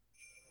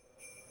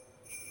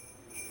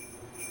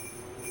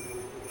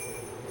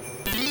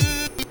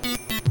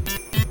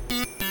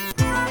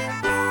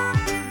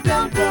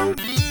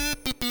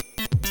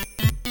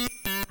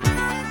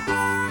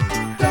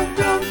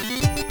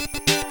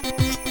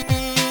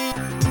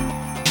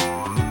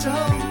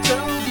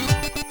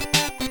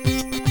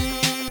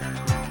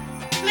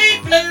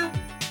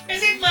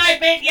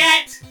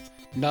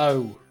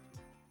No.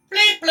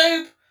 Bleep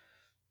bloop.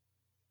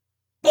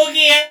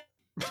 Boogie.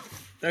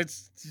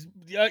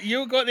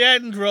 You got the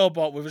end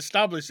robot. We've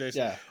established this.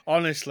 Yeah.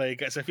 Honestly,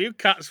 gets a few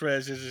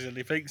catchphrases and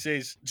he thinks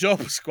he's Joe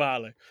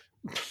Pasquale.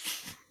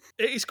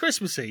 It is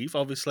Christmas Eve,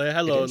 obviously.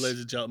 Hello, It is.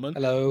 ladies and gentlemen.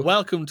 Hello.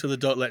 Welcome to the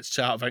Don't Let's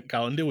Chart event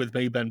calendar with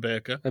me, Ben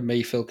Baker. And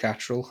me, Phil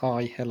Cattrall.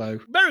 Hi, hello.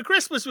 Merry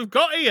Christmas, we've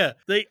got here.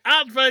 The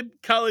advent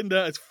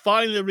calendar has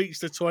finally reached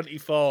the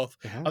 24th.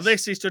 And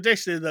this is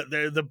traditionally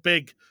the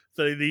big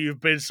thing that you've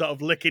been sort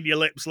of licking your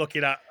lips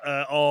looking at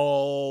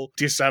all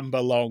December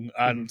long.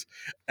 And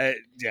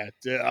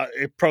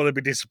it'd probably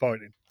be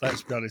disappointing.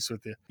 Let's be honest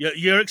with you.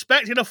 You're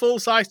expecting a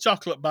full-size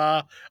chocolate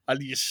bar,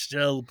 and you're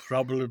still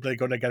probably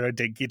going to get a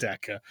Dinky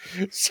Decker.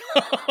 So,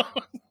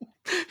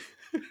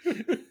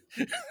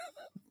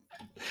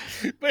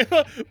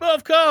 but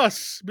of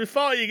course,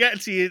 before you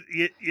get to your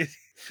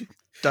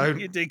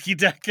Dinky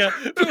Decker,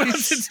 we want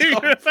to do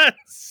your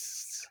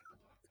events.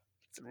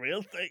 It's a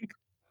real thing.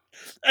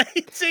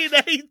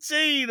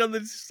 1818 on the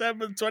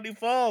December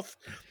 24th.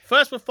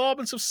 First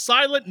performance of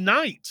Silent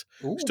Night,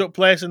 which took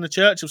place in the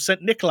Church of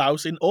St.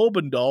 Nikolaus in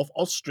Oberndorf,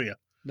 Austria.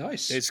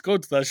 Nice. It's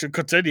good. They should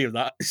continue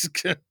that. I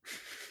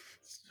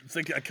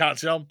think it'll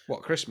catch on.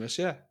 What, Christmas?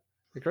 Yeah.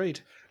 Agreed.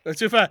 To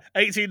be fair,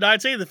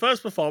 1819, the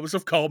first performance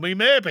of Call Me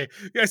Maybe.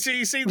 Yeah, so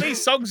you see,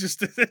 these songs are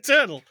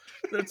eternal.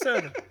 They're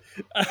eternal.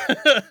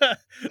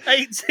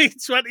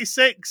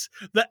 1826,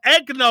 the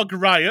Eggnog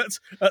Riot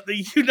at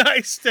the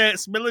United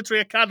States Military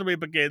Academy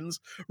begins,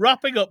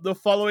 wrapping up the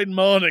following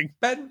morning.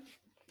 Ben,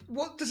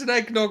 what does an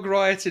eggnog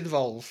riot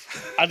involve?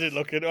 I didn't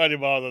look into any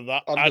more than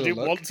that. I'm I gonna didn't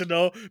look. want to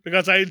know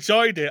because I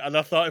enjoyed it, and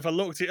I thought if I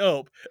looked it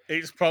up,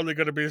 it's probably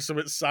going to be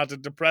something sad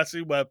and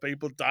depressing where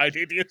people died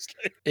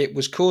hideously. It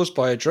was caused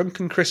by a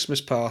drunken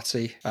Christmas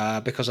party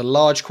because a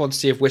large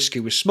quantity of whiskey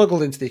was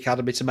smuggled into the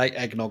academy to make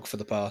eggnog for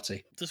the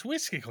party. Does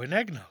whiskey go in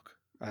eggnog?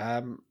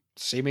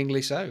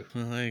 Seemingly so.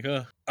 Well, there you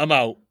go. I'm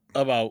out.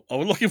 I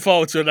was looking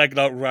forward to an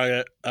eggnog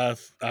riot,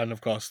 and of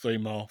course 3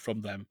 more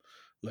from them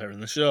later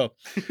in the show.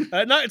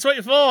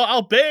 1924,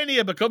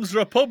 Albania becomes a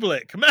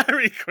republic.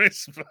 Merry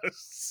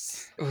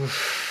Christmas.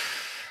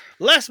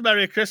 Less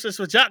Merry Christmas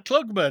for Jack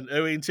Klugman,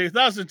 who in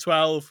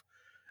 2012,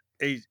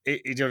 he's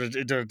going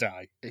to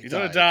die. He's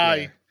going to die,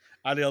 yeah.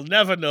 and he'll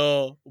never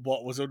know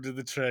what was under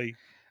the tree.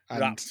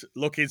 Wrapped,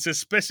 looking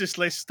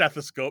suspiciously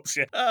stethoscopes.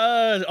 Yeah.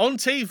 On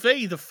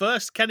TV, the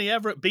first Kenny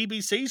Everett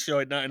BBC show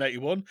in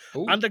 1981,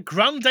 and A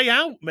Grand Day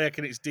Out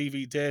making its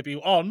DVD debut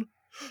on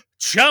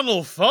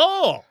Channel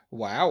 4.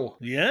 Wow.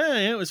 Yeah,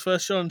 it was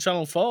first shown on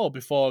Channel 4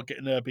 before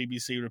getting a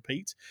BBC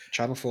repeat.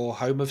 Channel 4,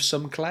 home of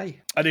some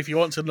clay. And if you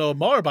want to know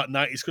more about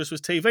 90s Christmas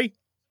TV,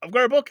 I've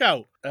got a book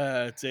out.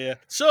 Dear.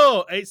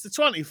 So, it's the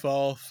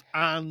 24th,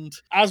 and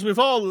as we've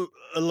all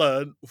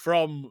learned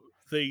from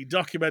the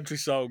documentary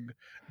song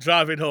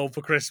Driving Home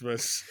for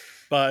Christmas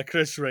by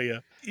Chris Rea,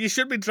 you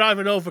should be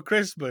driving home for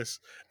Christmas.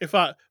 In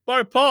fact, more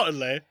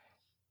importantly,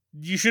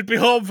 you should be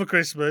home for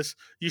Christmas.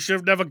 You should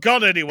have never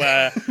gone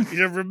anywhere. You should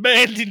have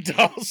remained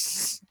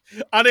indoors.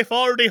 And if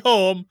already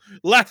home,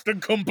 left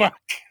and come back.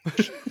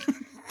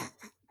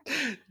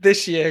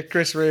 This year,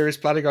 Chris Rea is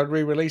planning on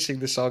re-releasing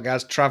the song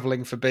as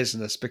Travelling for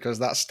Business because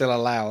that's still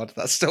allowed.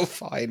 That's still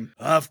fine.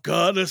 I've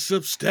got a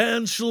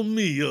substantial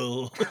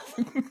meal.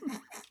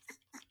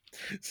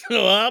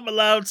 So I'm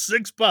allowed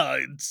 6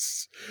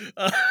 pints.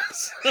 But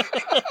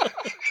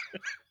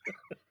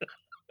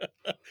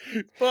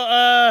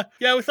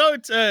we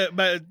thought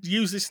we'd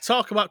use this to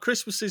talk about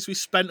Christmases we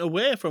spent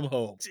away from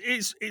home.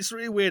 It's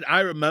really weird.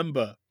 I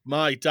remember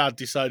my dad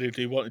decided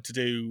he wanted to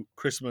do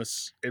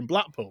Christmas in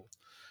Blackpool,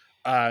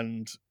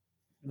 and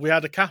we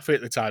had a cafe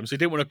at the time, so he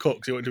didn't want to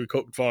cook, so he wanted to be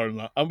cooked for and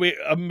that. And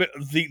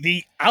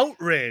the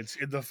outrage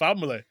in the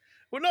family.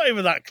 We're not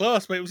even that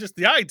close, but it was just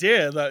the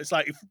idea that it's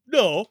like,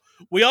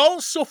 we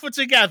all suffer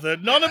together.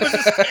 None of us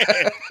are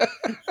staying.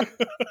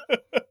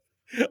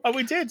 And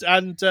we did.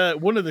 And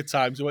one of the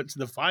times we went to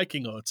the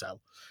Viking Hotel,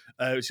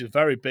 which is a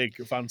very big,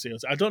 fancy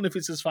hotel. I don't know if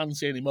it's as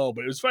fancy anymore,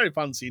 but it was very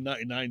fancy in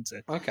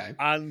 1990. Okay.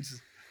 And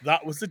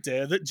that was the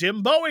day that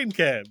Jim Bowen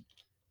came.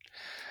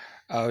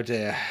 Oh,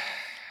 dear.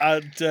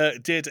 And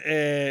did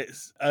a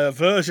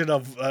version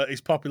of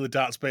his popular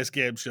darts-based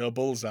game show,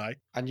 Bullseye.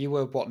 And you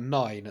were,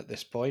 9 at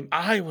this point?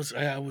 I was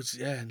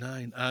 9.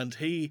 And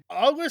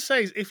all I'm going to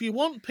say is, if you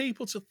want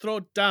people to throw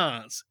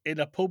darts in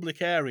a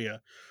public area,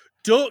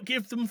 don't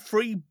give them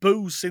free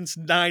booze since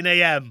 9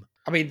 a.m.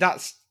 I mean,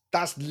 that's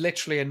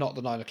literally a Not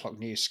the 9 o'clock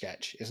news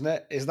sketch, isn't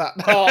it? Is that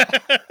not?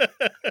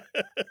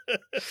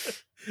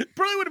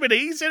 Probably would have been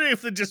easier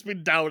if they'd just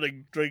been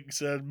downing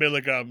drinks and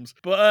milligrams.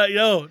 But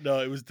no,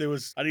 there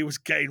was, and he was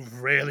getting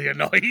really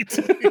annoyed. He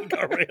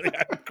got really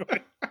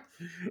angry.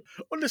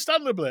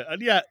 Understandably.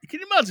 And yeah, can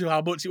you imagine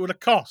how much it would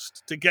have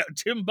cost to get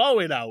Jim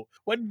Bowen out?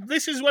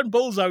 This is when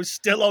Bullseye was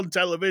still on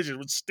television,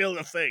 was still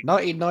a thing.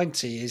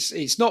 1990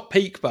 it's not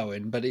peak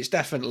Bowen, but it's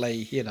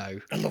definitely, I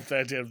love the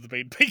idea of the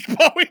being peak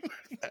Bowen.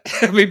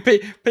 I mean,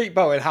 peak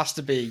Bowen has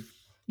to be,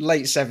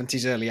 late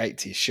 70s, early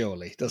 80s,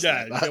 surely, doesn't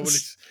Yeah,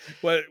 it?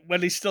 yeah,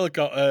 when he's still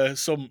got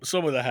some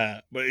of the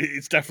hair, but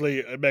it's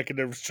definitely making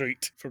a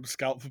retreat from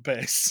scalp for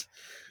base.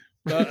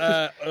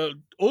 But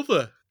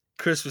other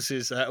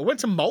Christmases, I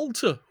went to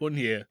Malta one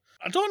year.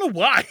 I don't know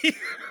why.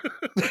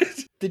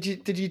 Did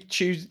you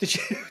choose? Did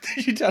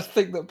you just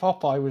think that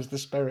Popeye was the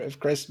spirit of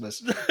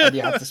Christmas, and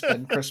you had to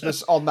spend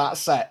Christmas on that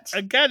set?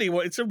 Again, he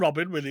wanted to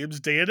Robin Williams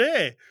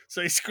DNA,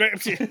 so he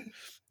scripted.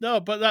 No,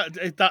 but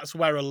that's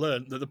where I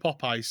learned that the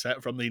Popeye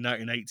set from the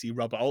 1980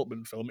 Robert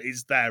Altman film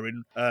is there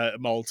in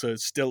Malta,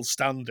 still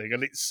standing,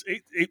 and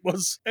it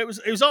was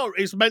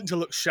meant to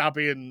look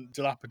shabby and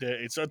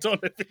dilapidated, so I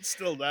don't know if it's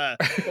still there.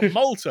 But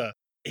Malta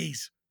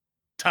is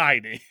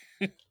tiny,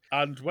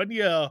 and when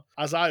you're,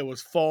 as I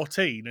was,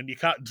 14 and you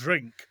can't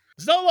drink,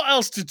 there's not a lot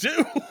else to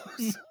do.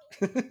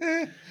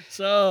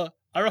 So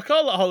I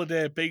recall that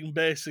holiday being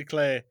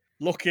basically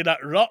looking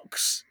at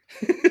rocks.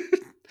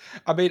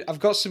 I mean, I've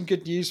got some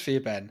good news for you,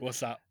 Ben. What's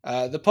that?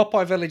 The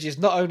Popeye Village is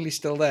not only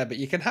still there, but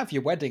you can have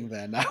your wedding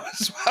there now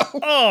as well.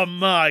 Oh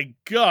my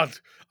God.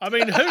 I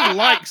mean, who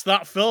likes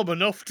that film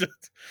enough to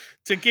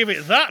give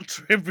it that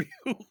tribute?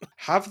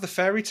 Have the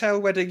fairy tale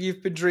wedding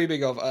you've been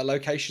dreaming of at a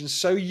location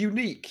so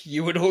unique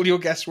you and all your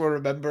guests will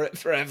remember it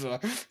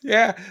forever.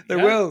 Yeah, they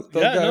will.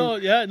 They'll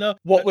go, no.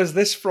 What was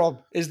this from?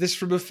 Is this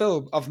from a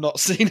film? I've not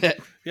seen it.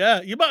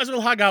 Yeah, you might as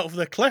well hang out for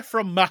the cliff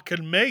from Mac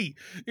and Me.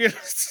 You know?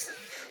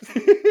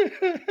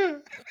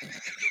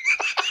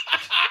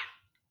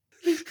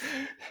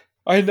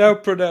 I now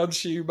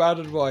pronounce you man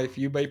and wife.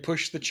 You may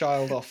push the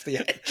child off the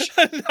edge.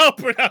 I now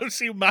pronounce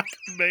you Mac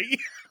and Me.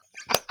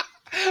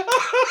 I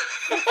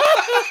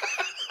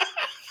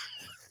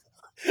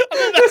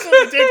mean, that's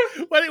what they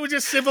did when it was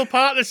just civil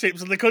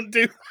partnerships and they couldn't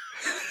do.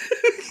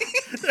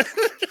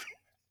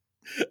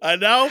 I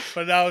now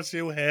pronounce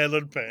you Hale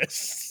and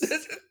Pace.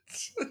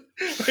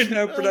 I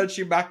now pronounce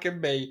you Mac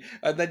and Me,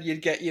 and then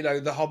you'd get,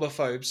 the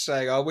homophobes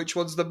saying, "Oh, which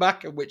one's the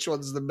Mac and which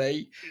one's the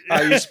Me? How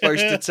are you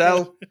supposed to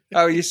tell?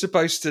 How are you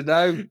supposed to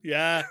know?"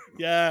 Yeah.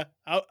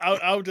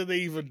 How do they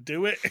even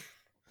do it?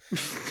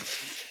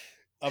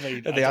 I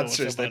mean, and the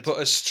answer is they put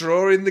a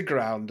straw in the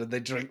ground and they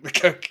drink the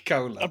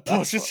Coca-Cola. And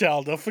push a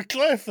child off a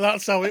cliff.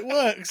 That's how it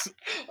works.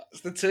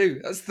 That's the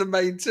two. That's the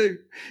main two.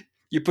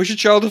 You push a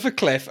child off a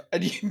cliff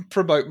and you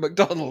promote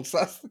McDonald's.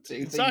 That's the two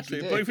exactly.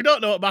 things you do. But if you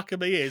don't know what Mac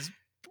and Me is,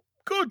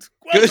 good.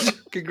 Well done.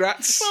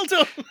 Congrats.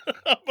 Well done.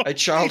 A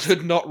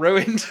childhood not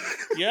ruined.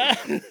 Yeah.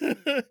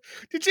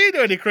 Did you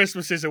do any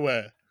Christmases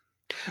away?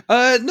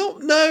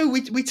 No.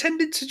 We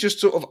tended to just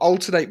sort of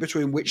alternate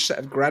between which set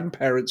of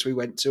grandparents we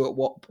went to at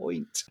what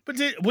point. But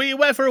were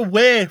you ever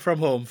away from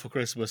home for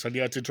Christmas and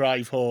you had to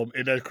drive home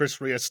in a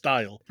Chris Rea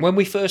style? When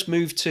we first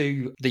moved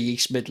to the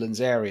East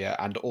Midlands area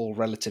and all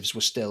relatives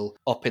were still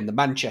up in the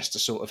Manchester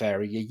sort of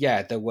area,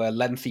 yeah, there were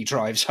lengthy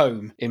drives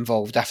home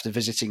involved after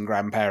visiting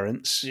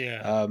grandparents.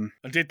 Yeah.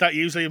 And did that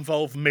usually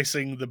involve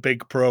missing the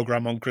big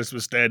programme on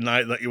Christmas Day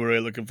night that you were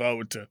really looking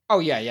forward to? Oh,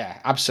 yeah,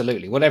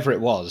 absolutely. Whatever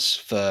it was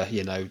for,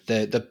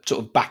 the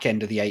sort of back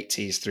end of the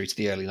 80s through to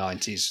the early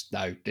 90s.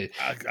 No.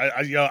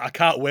 I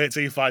can't wait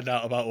till you find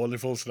out about Only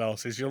Fools and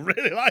Horses. You'll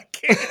really like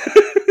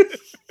it.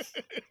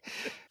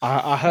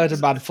 I heard a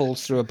man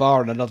falls through a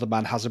bar and another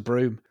man has a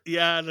broom.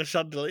 Yeah, and a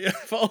chandelier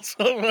falls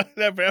over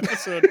in every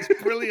episode.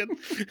 It's brilliant.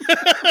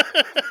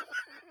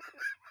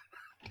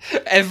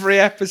 Every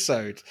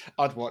episode,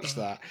 I'd watch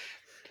that.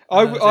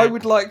 I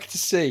would like to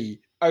see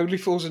Only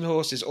Fools and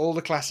Horses, all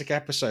the classic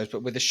episodes,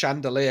 but with a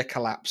chandelier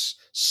collapse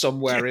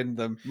somewhere in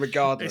them,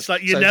 regardless. It's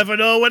like you never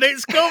know when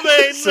it's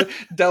coming. So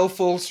Del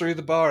falls through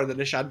the bar and then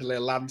a chandelier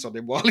lands on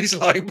him while he's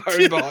lying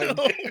prone behind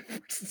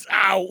him.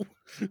 Ow!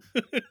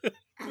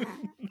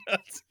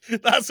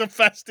 That's a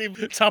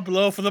festive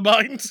tableau for the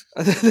mind.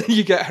 And then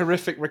you get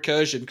horrific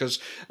recursion because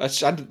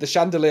the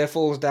chandelier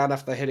falls down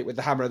after they hit it with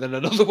the hammer, and then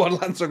another one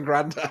lands on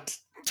Grandad.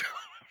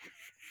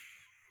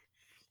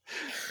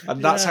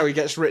 And that's how he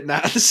gets written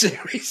out of the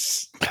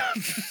series.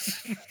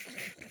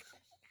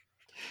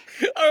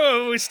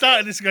 Oh, we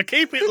started this.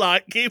 Keep it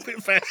light, keep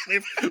it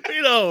festive. But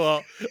you know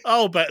what?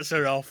 All bets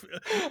are off.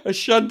 A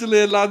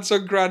chandelier lands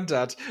on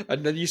Grandad,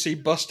 and then you see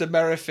Buster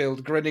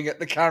Merrifield grinning at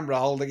the camera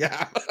holding a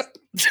hammer.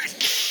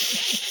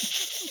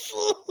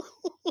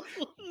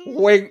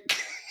 Wink.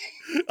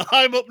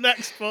 I'm up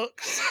next,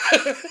 folks.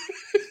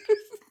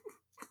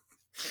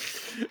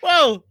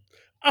 Well,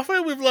 I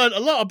feel we've learned a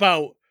lot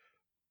about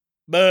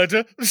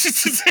murder.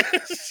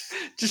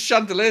 Just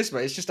chandeliers,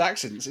 mate. It's just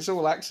accents. It's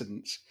all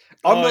accents.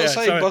 I'm not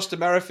saying Buster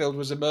Merrifield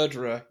was a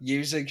murderer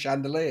using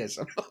chandeliers.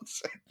 I'm not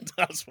saying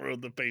that's for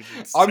other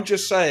people. I'm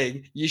just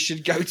saying you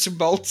should go to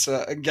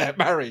Malta and get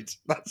married.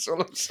 That's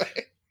all I'm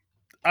saying.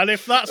 And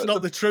if that's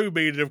not the true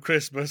meaning of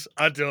Christmas,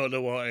 I don't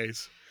know what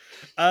is.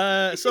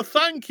 So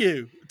thank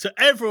you to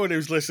everyone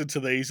who's listened to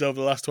these over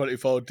the last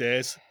 24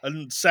 days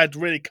and said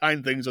really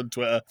kind things on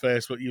Twitter,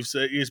 Facebook.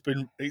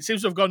 It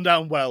seems to have gone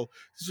down well.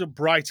 It's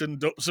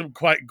brightened up some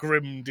quite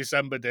grim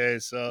December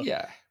days. So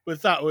yeah,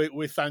 with that,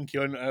 we thank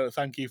you and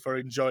thank you for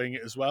enjoying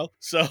it as well.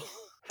 So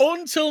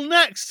until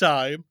next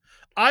time,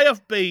 I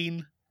have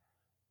been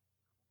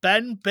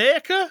Ben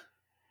Baker.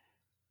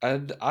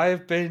 And I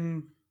have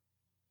been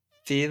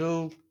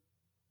Theodore.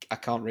 I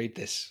can't read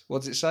this. What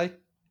does it say?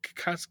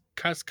 Catterill.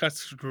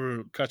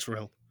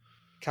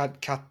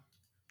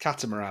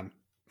 Catamaran.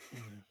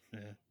 Yeah.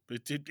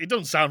 It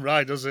doesn't sound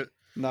right, does it?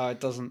 No, it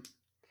doesn't.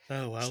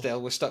 Oh, well.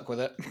 Still, we're stuck with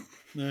it.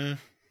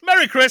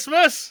 Merry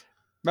Christmas!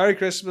 Merry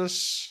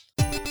Christmas.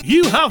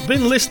 You have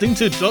been listening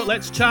to Don't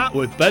Let's Chat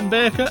with Ben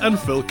Baker and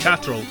Phil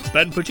Catterall.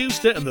 Ben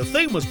produced it and the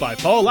theme was by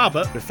Paul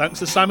Abbott, with thanks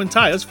to Simon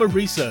Tyers for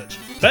research.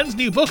 Ben's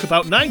new book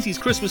about 90s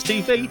Christmas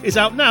TV is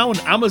out now on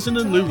Amazon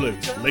and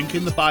Lulu's, link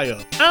in the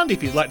bio. And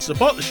if you'd like to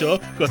support the show,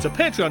 go to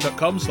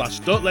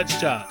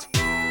patreon.com/don'tlet'schat.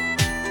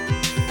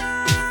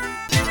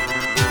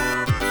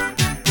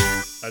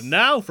 And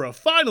now for a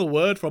final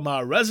word from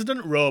our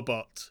resident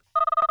robot.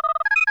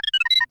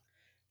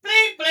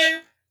 Bloop bloop,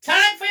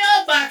 time for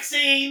your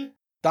vaccine.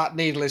 That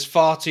needle is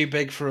far too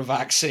big for a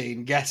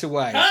vaccine. Get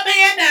away. Come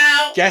here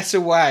now. Get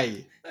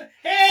away.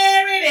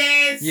 Here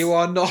it is. You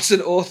are not an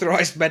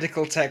authorised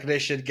medical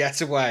technician. Get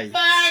away.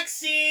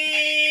 Vaccine.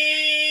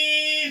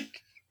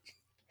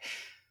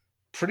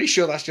 Pretty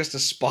sure that's just a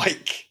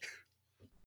spike.